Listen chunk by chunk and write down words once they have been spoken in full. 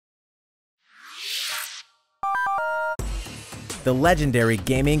the legendary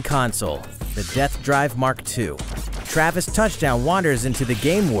gaming console, the Death Drive Mark II. Travis Touchdown wanders into the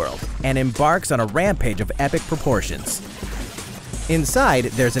game world and embarks on a rampage of epic proportions. Inside,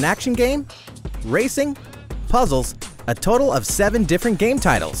 there's an action game, racing, puzzles, a total of 7 different game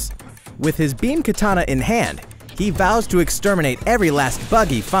titles. With his beam katana in hand, he vows to exterminate every last bug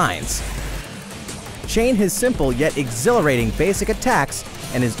he finds. Chain his simple yet exhilarating basic attacks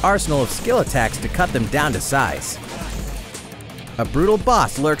and his arsenal of skill attacks to cut them down to size. A brutal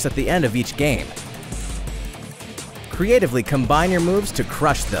boss lurks at the end of each game. Creatively combine your moves to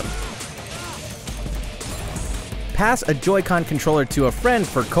crush them. Pass a Joy-Con controller to a friend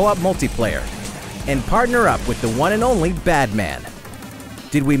for co-op multiplayer, and partner up with the one and only Badman.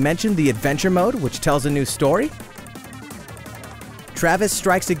 Did we mention the Adventure Mode, which tells a new story? Travis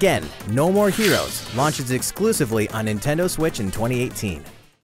Strikes Again, No More Heroes launches exclusively on Nintendo Switch in 2018.